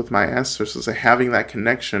relationship with my ancestors and having that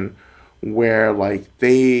connection where like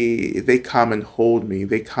they come and hold me,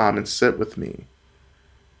 they come and sit with me.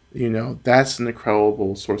 That's an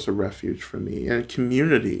incredible source of refuge for me. And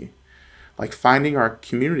community, like finding our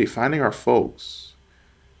community, finding our folks,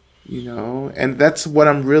 and that's what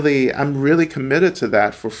I'm really committed to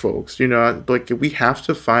that for folks, like we have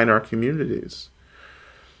to find our communities,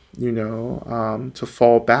 to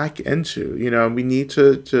fall back into, we need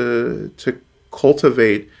to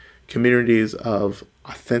cultivate communities of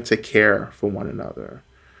authentic care for one another,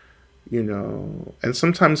 and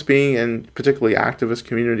sometimes being in particularly activist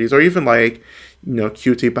communities or even like,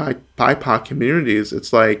 QT BIPOC communities,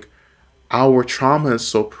 it's like our trauma is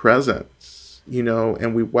so present,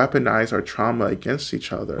 and we weaponize our trauma against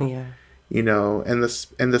each other, and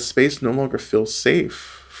the space no longer feels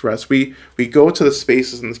safe for us. We go to the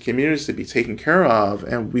spaces and the communities to be taken care of,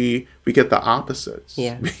 and we get the opposites.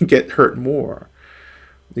 Yeah. We get hurt more.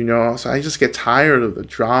 So I just get tired of the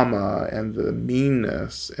drama and the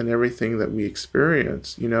meanness and everything that we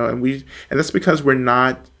experience, and that's because we're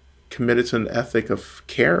not committed to an ethic of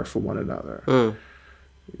care for one another,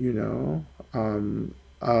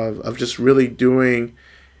 of just really doing,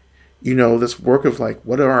 this work of like,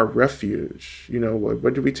 what are our refuge?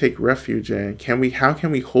 What do we take refuge in? How can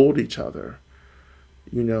we hold each other,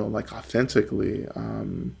 like authentically?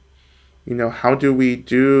 How do we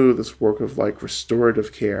do this work of like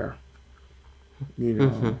restorative care? And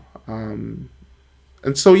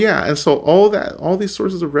so all these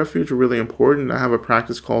sources of refuge are really important. I have a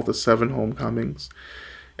practice called the 7 Homecomings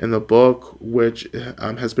in the book, which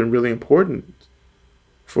has been really important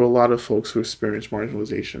for a lot of folks who experience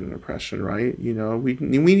marginalization and oppression, right? We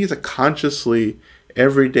need to consciously,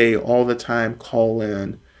 every day, all the time, call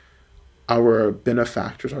in our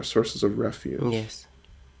benefactors, our sources of refuge. Yes.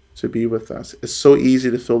 To be with us. It's so easy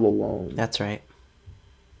to feel alone. That's right.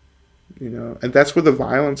 And that's where the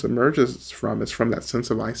violence emerges from. It's from that sense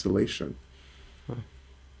of isolation.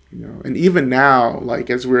 And even now, like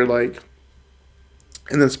as we're like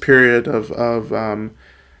in this period of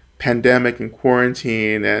pandemic and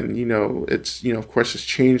quarantine, and it's of course it's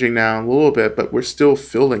changing now a little bit, but we're still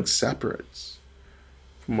feeling separate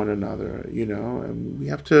from one another. And we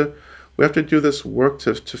have to do this work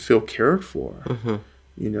to feel cared for.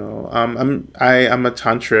 I'm a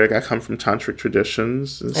tantric. I come from tantric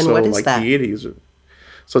traditions, and so what is like that? deities.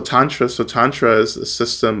 So tantra is a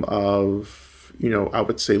system of I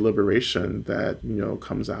would say liberation that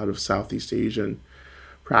comes out of Southeast Asian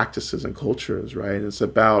practices and cultures, right? And it's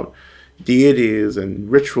about deities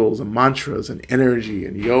and rituals and mantras and energy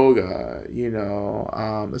and yoga.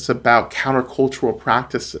 It's about countercultural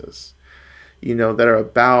practices. That are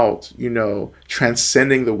about,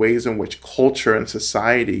 transcending the ways in which culture and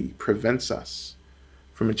society prevents us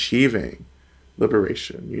from achieving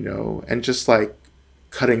liberation, and just like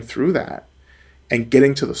cutting through that and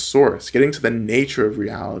getting to the source, getting to the nature of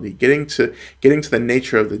reality, getting to the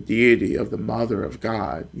nature of the deity, of the mother, of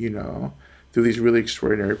God, through these really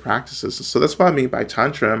extraordinary practices. So that's what I mean by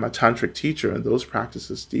Tantra. I'm a tantric teacher, and those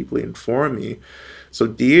practices deeply inform me. So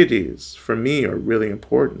deities, for me, are really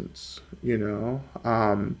important,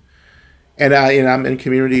 And I'm in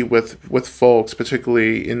community with folks,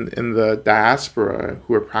 particularly in the diaspora,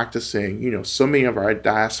 who are practicing, so many of our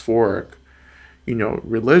diasporic,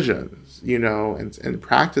 religions, and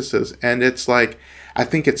practices. And it's like, I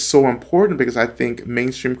think it's so important because I think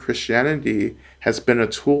mainstream Christianity has been a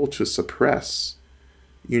tool to suppress,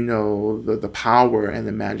 the power and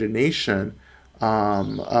imagination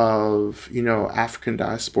of, African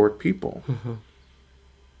diasporic people,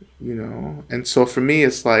 And so for me,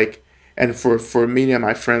 it's like, and for me and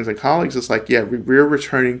my friends and colleagues, it's like, yeah, we're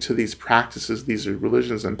returning to these practices, these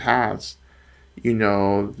religions and paths,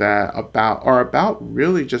 that are about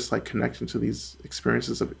really just like connecting to these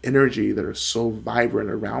experiences of energy that are so vibrant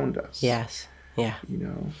around us. Yes. Yeah.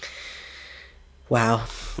 Wow.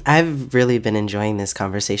 I've really been enjoying this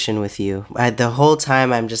conversation with you. The whole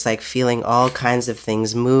time I'm just like feeling all kinds of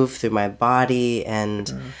things move through my body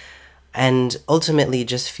and ultimately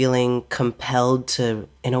just feeling compelled to,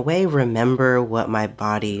 in a way, remember what my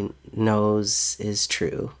body knows is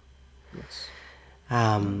true. Yes.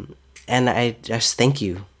 And I just thank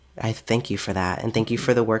you. I thank you for that. And thank you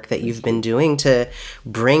for the work that you've been doing to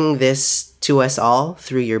bring this to us all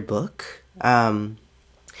through your book.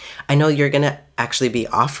 I know you're going to actually be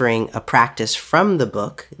offering a practice from the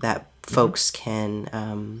book that folks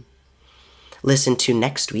can listen to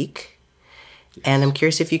next week. Yes. And I'm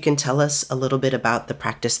curious if you can tell us a little bit about the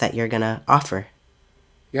practice that you're going to offer.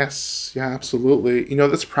 Yes. Yeah, absolutely.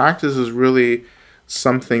 This practice is really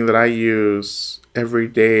something that I use every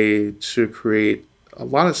day to create a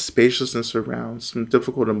lot of spaciousness around some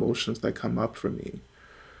difficult emotions that come up for me.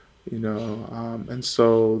 And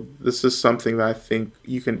so this is something that I think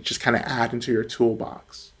you can just kind of add into your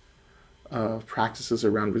toolbox of practices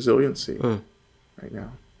around resiliency right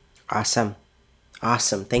now. Awesome.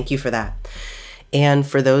 Thank you for that. And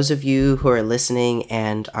for those of you who are listening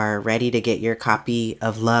and are ready to get your copy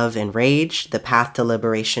of Love and Rage, The Path to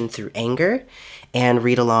Liberation Through Anger, and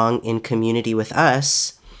read along in community with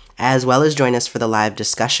us, as well as join us for the live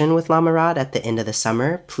discussion with Lama Rod at the end of the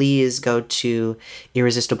summer, please go to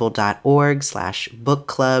irresistible.org/book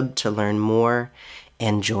club to learn more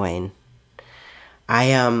and join.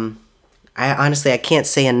 I honestly, I can't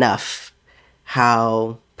say enough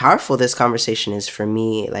how powerful this conversation is for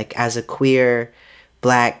me, like as a queer,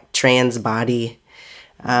 Black, trans body,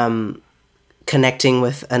 connecting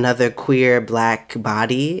with another queer, Black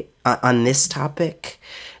body on this topic,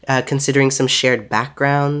 considering some shared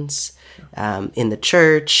backgrounds in the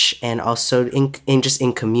church and also in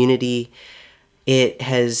community. It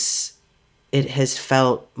has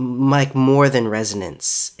felt like more than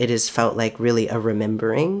resonance. It has felt like really a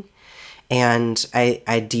remembering. And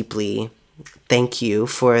I deeply thank you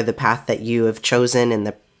for the path that you have chosen and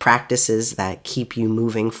the practices that keep you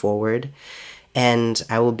moving forward. And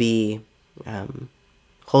I will be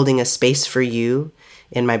holding a space for you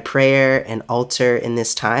in my prayer and altar in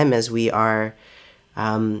this time as we are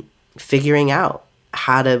figuring out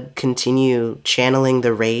how to continue channeling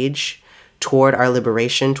the rage toward our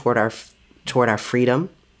liberation, toward our freedom,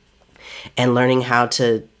 and learning how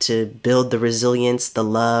to build the resilience, the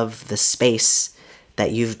love, the space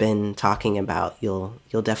that you've been talking about. You'll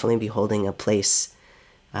definitely be holding a place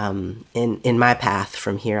in my path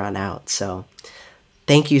from here on out. So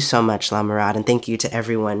thank you so much, Lama Rod, and thank you to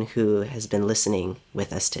everyone who has been listening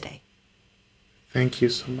with us today. Thank you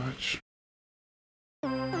so much.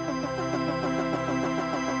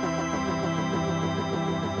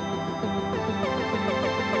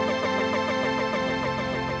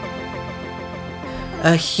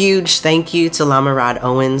 A huge thank you to Lama Rod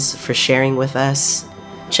Owens for sharing with us.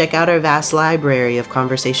 Check out our vast library of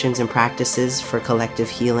conversations and practices for collective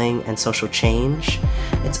healing and social change.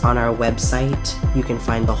 It's on our website. You can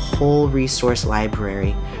find the whole resource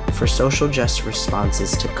library for social justice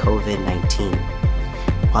responses to COVID-19.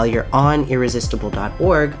 While you're on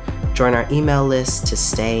irresistible.org, join our email list to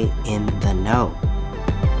stay in the know.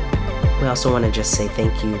 We also want to just say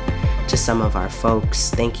thank you to some of our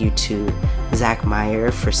folks. Thank you to Zach Meyer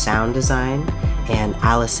for sound design and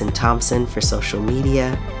Allison Thompson for social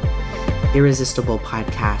media. Irresistible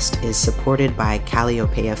Podcast is supported by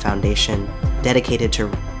Calliopeia Foundation, dedicated to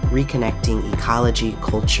reconnecting ecology,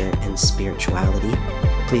 culture, and spirituality.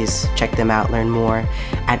 Please check them out, learn more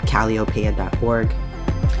at calliopeia.org.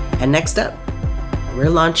 And next up, we're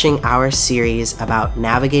launching our series about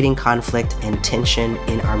navigating conflict and tension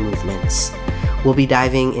in our movements. We'll be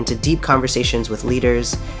diving into deep conversations with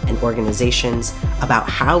leaders and organizations about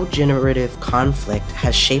how generative conflict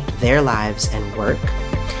has shaped their lives and work,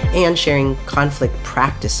 and sharing conflict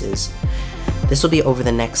practices. This will be over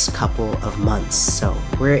the next couple of months, so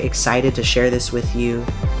we're excited to share this with you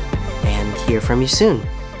and hear from you soon.